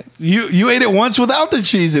minute. You ate it once without the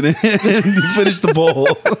cheese in it, and you finished the bowl.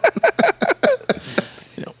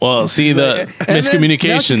 Well, see the And then now she's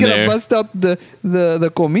miscommunication gonna there. bust out the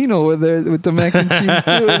comino with the mac and cheese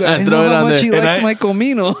too. I Throw know it how on much there. he And likes I- my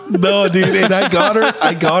comino. No, dude, and I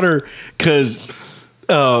got her because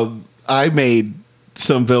I made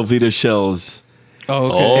some Velveeta shells,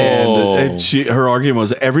 Oh. and her argument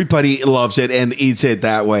was everybody loves it and eats it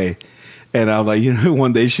that way, and I'm like,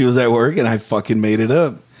 one day she was at work and I fucking made it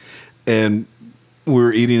up, and we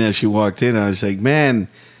were eating as she walked in. I was like, man,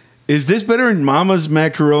 Is this better than Mama's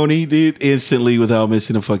macaroni, dude? Instantly, without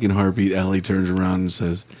missing a fucking heartbeat, Allie turns around and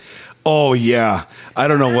says, "Oh yeah, I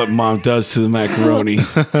don't know what Mom does to the macaroni."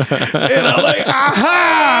 And I'm like,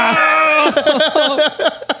 "Aha!"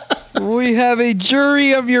 We have a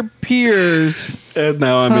jury of your peers. And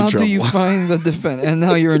now I'm in How trouble. do you find the defense? And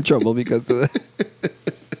now you're in trouble because of that.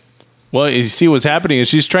 Well, you see what's happening is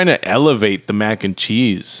she's trying to elevate the mac and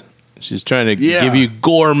cheese. She's trying to Yeah. give you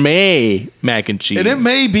gourmet mac and cheese. And it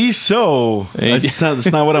may be so.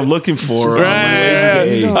 That's not what I'm looking for. on my lazy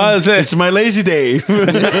day. Oh, that's it. It's my lazy day.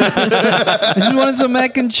 I just wanted some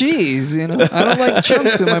mac and cheese. I don't like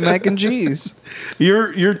chunks in my mac and cheese.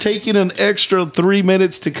 You're taking an extra 3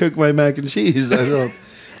 minutes to cook my mac and cheese. I don't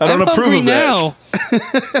I'm approve hungry of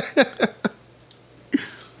that.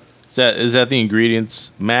 now. Is that the ingredients?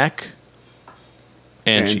 Mac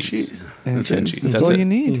and cheese. And That's it. cheese. That's That's all it. you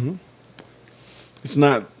need. Mm-hmm. It's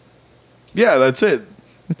not. Yeah, that's it.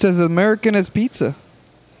 It says American as pizza.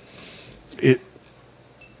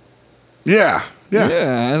 Yeah.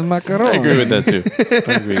 Yeah, el macaroni. I agree with that too.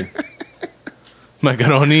 I agree.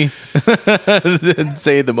 Macaroni.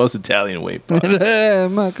 Say it the most Italian way.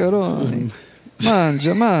 Macaroni.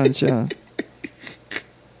 Mangia.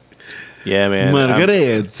 Yeah, man.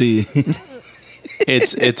 Margaretti.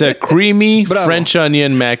 It's a creamy Bravo. French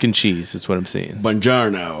onion mac and cheese. Is what I'm saying.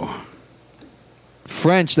 Buongiorno.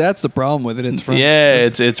 French, that's the problem with it. It's French. Yeah,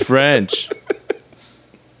 it's French.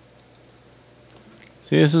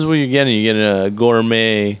 See, this is what you're getting. You're getting a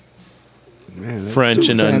gourmet Man, that's French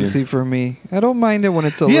too and onion. Fancy for me. I don't mind it when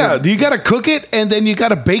it's a Yeah, little. you got to cook it and then you got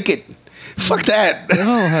to bake it. Fuck that. I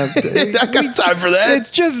don't have to. I got time for that.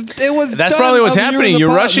 It's just, it was That's done probably what's up here in happening. the You're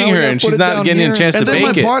pot. rushing Now we her gotta and put she's it not down getting a here. chance And to then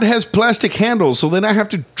my bake it. pot has plastic handles, so then I have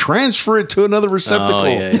to transfer it to another receptacle. Oh,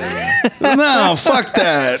 yeah. No, fuck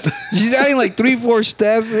that. She's adding like 3-4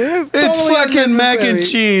 steps. It's It's totally fucking mac and unnecessary.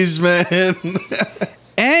 cheese, man.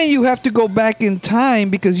 And you have to go back in time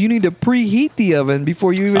because you need to preheat the oven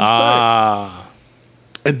before you even start. Ah.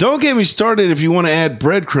 And don't get me started if you want to add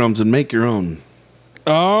breadcrumbs and make your own.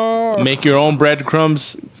 Oh. Make your own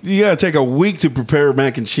breadcrumbs. You got to take a week to prepare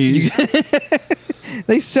mac and cheese.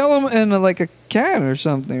 They sell them in like a can or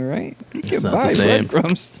something, right? You can not the buy same.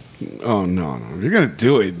 breadcrumbs. Oh, no. If you're going to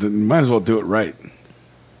do it, then you might as well do it right.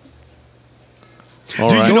 All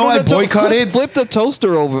Dude, right. you know I Flip the boycotted? Flip the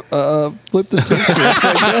toaster over. Flip the toaster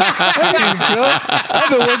upside down. There you go. I've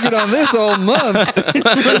been working on this all month.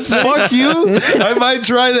 Fuck you. I might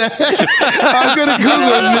try that. I'm going to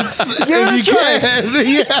Google if you can.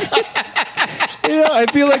 Yeah. I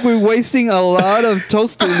feel like we're wasting a lot of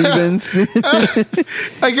toaster leave-ins.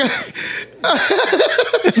 I got.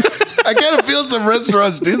 I kind of feel some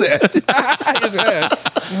restaurants do that.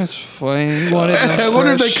 That's fine. You want it I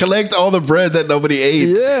wonder if they fresh. collect all the bread that nobody ate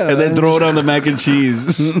Yeah, and then and throw it just- on the mac and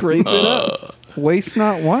cheese. Scrape it up. Waste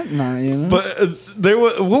not, want not. But there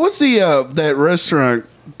was what was the that restaurant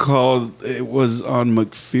called? It was on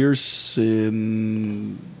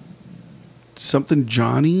McPherson. Something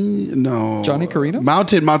Johnny? No, Johnny Carino?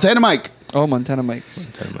 Montana Mike. Oh, Montana Mike's.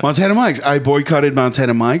 Montana Mike's. I boycotted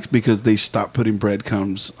Montana Mike's because they stopped putting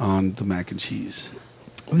breadcrumbs on the mac and cheese.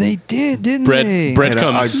 They did, didn't Bread- they? bread- And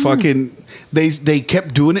I Breadcrumbs. fucking they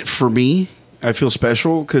kept doing it for me. I feel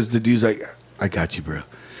special because the dude's like, I got you, bro.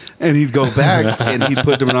 And he'd go back and he'd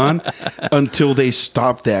put them on until they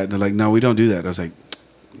stopped that. They're like, no, we don't do that. I was like,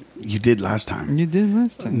 you did last time. You did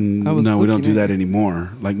last time. I was No, we don't looking do at that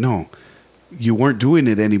anymore. Like, no, you weren't doing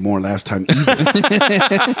it anymore last time either.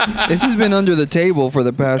 This has been under the table for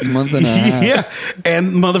the past month and a half. Yeah,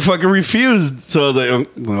 and motherfucker refused. So I was like, oh,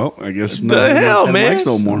 well, I guess The not hell, Montana man? Mike's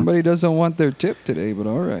no more. Somebody doesn't want their tip today, but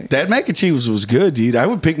all right. That mac and cheese was good, dude. I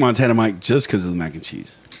would pick Montana Mike just because of the mac and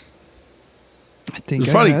cheese. I It think was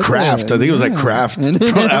I probably had Kraft. that, I think it was like yeah. Kraft, And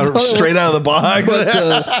straight out of the box.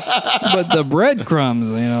 but the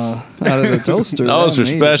breadcrumbs, out of the toaster. Those that are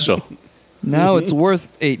made it. special. Now it's worth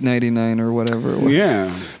 $8.99 or whatever it was.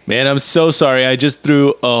 Yeah. Man, I'm so sorry. I just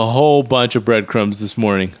threw a whole bunch of breadcrumbs this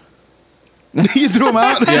morning. You threw them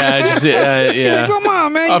out? Yeah, I just, yeah. Come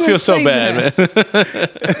on, man. I you feel just so saved bad, that.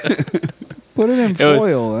 man. Put it in was-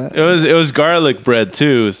 foil. It was garlic bread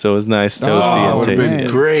too, so it was nice, toasty, Oh, and would've tasty.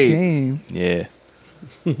 been great. Okay. Yeah.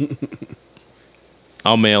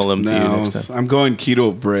 I'll mail them to you No, next time. I'm going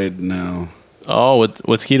keto bread now. Oh, what's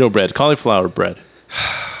keto bread? Cauliflower bread.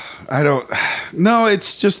 I don't. No,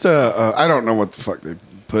 it's just I don't know what the fuck they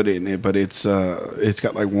put in it, but it's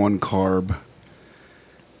got like one carb,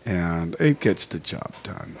 and it gets the job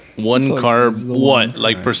done One It's like- carb, it's the what? one.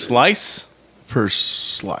 Like per slice? per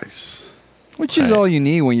slice. Which is all you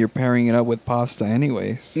need when you're pairing it up with pasta,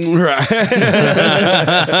 anyways. Right.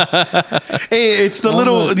 Hey, it's the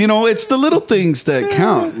little, it's the little things that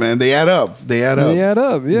count, man. They add up. They add up. They add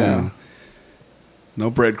up, yeah. No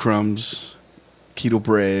breadcrumbs, keto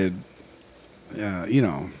bread. Yeah,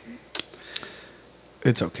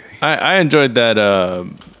 it's okay. I enjoyed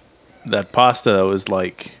that pasta that was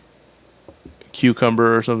like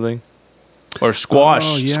cucumber or something. Or squash.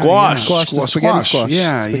 Oh, yeah, squash. yeah. Squash, the spaghetti squash.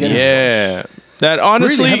 Yeah, Spaghetti Yeah. That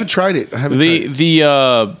honestly, Really, I haven't tried it. I haven't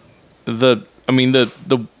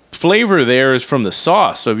the flavor there is from the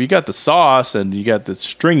sauce. So if you got the sauce and you got the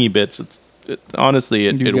stringy bits, honestly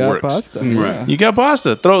it You got works. pasta. Right. Yeah. You got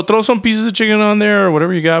pasta. Throw some pieces of chicken on there or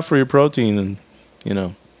whatever you got for your protein, and Yeah.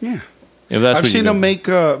 if that's I've what seen you them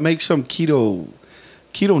make some keto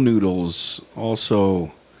noodles.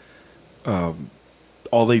 Also,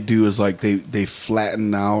 all they do is like they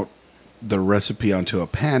flatten out the recipe onto a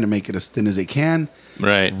pan and make it as thin as they can.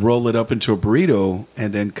 right. Roll it up into a burrito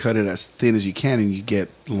and then cut it as thin as you can, and you get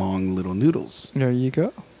long little noodles. There you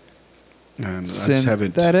go. And I just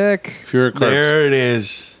haven't. Synthetic. Pure carbs. There it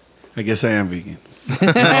is. I guess I am vegan. No,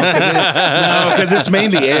 because it's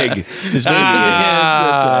mainly egg. It's mainly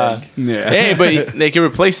egg. Yeah. Hey, but they can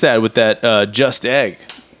replace that with that just egg.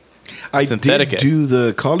 I synthetic did egg. do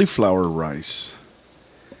the cauliflower rice.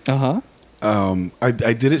 Uh-huh. I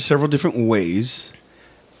did it several different ways,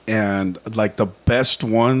 and like the best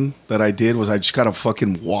one that I did was I just got a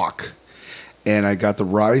fucking wok, and I got the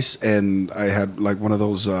rice, and I had like one of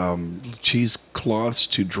those cheese cloths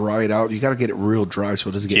to dry it out. You got to get it real dry so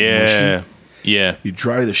it doesn't get Yeah. mushy. Yeah. You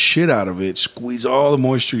dry the shit out of it, squeeze all the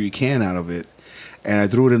moisture you can out of it, and I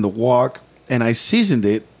threw it in the wok, and I seasoned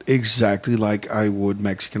it exactly like I would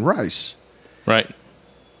Mexican rice. Right.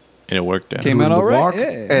 And it worked out. Came Threw it out in the all right? wok,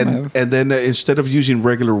 Yeah, and then instead of using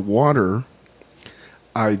regular water,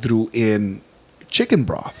 I threw in chicken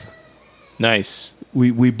broth. Nice.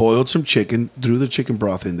 We boiled some chicken, threw the chicken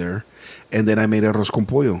broth in there, and then I made arroz con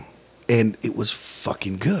pollo, and it was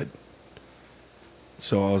fucking good.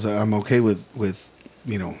 So I'm okay with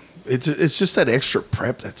it's just that extra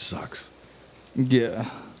prep that sucks. Yeah.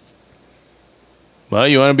 Well,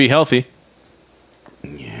 you want to be healthy.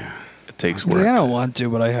 Yeah. It takes I work. don't want to,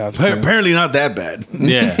 but I have to. Apparently not that bad.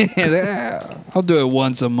 Yeah. I'll do it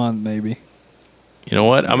once a month, maybe. You know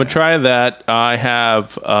what? I'm going to try that. I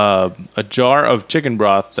have a jar of chicken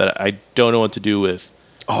broth that I don't know what to do with.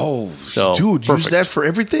 Oh, So, dude, use perfect. that for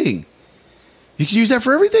everything. You can use that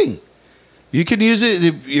for everything. You can use it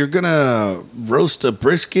if you're gonna roast a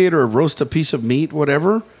brisket or roast a piece of meat,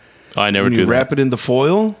 whatever. Oh, I never When do you that. wrap it in the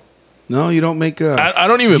foil. No, you don't make a. I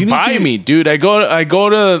don't even You need buy to- meat, dude. I go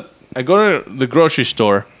to the grocery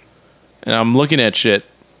store and I'm looking at shit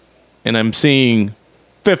and I'm seeing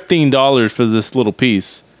 $15 for this little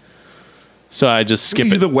piece. So I just skip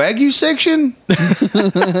You it. the Wagyu section.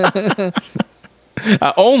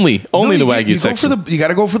 Only No, the you Wagyu go section. for you got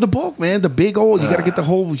to go for the bulk, man. The big old. You got to get the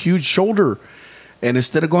whole huge shoulder. And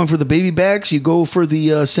instead of going for the baby backs, you go for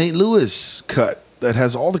the St. Louis cut that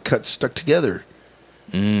has all the cuts stuck together.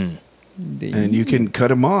 And you can cut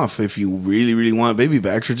them off if you really, really want baby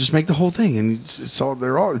backs, or just make the whole thing, and it's all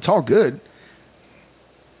good.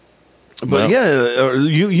 But Well-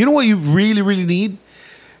 you know what you really, really need?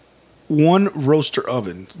 One roaster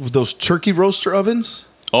oven. Those turkey roaster ovens.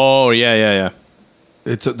 Oh, yeah.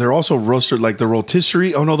 They're also roaster like the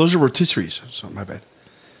rotisserie. Oh no, those are rotisseries. So my bad.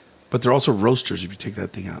 But they're also roasters if you take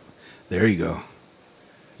that thing out. There you go.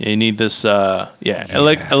 Yeah, you need this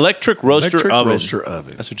electric roaster Electric oven. roaster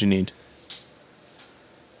oven. That's what you need.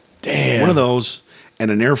 Damn. One of those and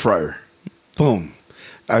an air fryer. Boom.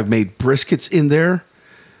 I've made briskets in there.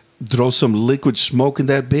 Throw some liquid smoke in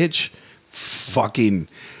that bitch. Fucking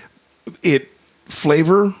it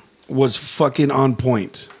flavor was fucking on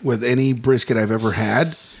point with any brisket I've ever had.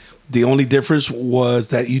 The only difference was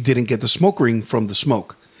that you didn't get the smoke ring from the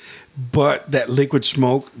smoke. But that liquid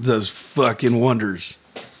smoke does fucking wonders.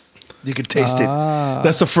 You can taste it.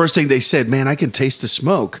 That's the first thing they said, man, I can taste the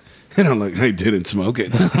smoke. And I'm like, I didn't smoke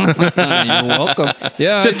it. You're welcome.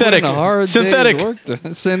 Yeah, Synthetic. I put in a hard Synthetic. day's work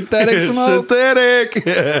synthetic smoke.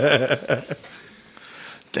 Synthetic.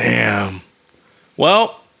 Damn.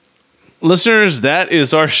 Well, listeners, that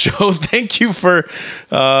is our show. Thank you for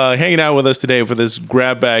hanging out with us today for this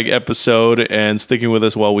grab bag episode and sticking with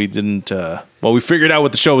us while we figured out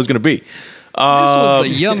what the show was going to be. This was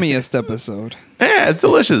the yummiest episode. Yeah, it's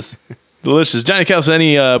delicious. Delicious. Johnny Kels,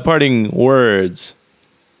 any parting words?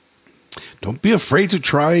 Don't be afraid to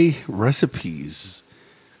try recipes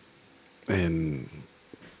and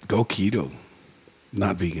go keto,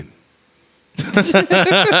 not vegan.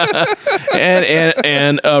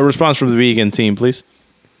 And a response from the vegan team, please.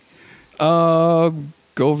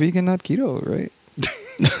 Go vegan, not keto, right?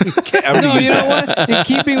 No, you know what? In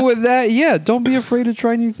keeping with that, yeah, don't be afraid to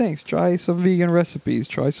try new things. Try some vegan recipes.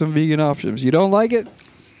 Try some vegan options. You don't like it?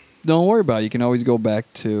 Don't worry about it. You can always go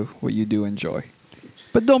back to what you do enjoy.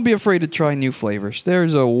 But don't be afraid to try new flavors.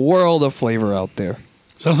 There's a world of flavor out there.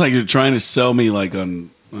 Sounds like you're trying to sell me like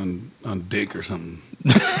on dick or something.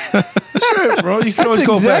 Sure, bro. You can always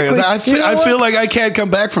go exactly- back. I feel like I can't come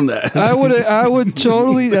back from that. I would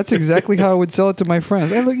totally. That's exactly how I would sell it to my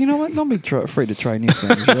friends. Hey, look, you know what? Don't be afraid to try new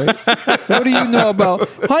things, right? What do you know about?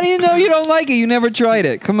 How do you know you don't like it? You never tried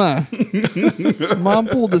it. Come on. Mom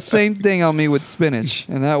pulled the same thing on me with spinach,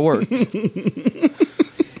 and that worked.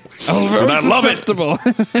 I'm very And I love it. susceptible.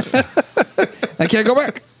 I can't go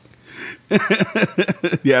back.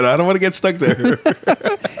 Yeah, no, I don't want to get stuck there.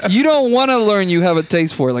 You don't want to learn. You have a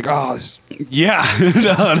taste for it. Like, oh, it's Yeah,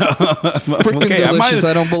 no. freaking delicious.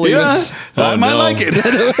 I don't believe it. I might like it.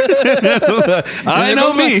 I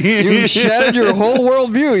know me. You shattered your whole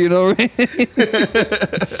worldview. You know.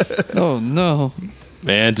 Oh no.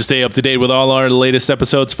 And to stay up to date with all our latest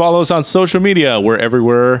episodes, follow us on social media. We're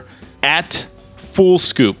everywhere at Full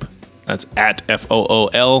Scoop. That's at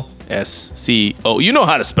FOOLSCO. You know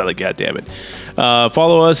how to spell it, goddammit.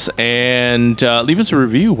 Follow us and leave us a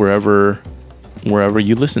review wherever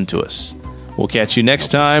you listen to us. We'll catch you next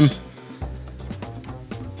time.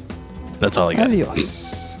 That's all I got.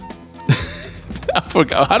 Adios. I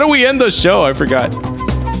forgot. How do we end the show? I forgot.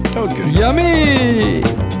 That was good. Yummy.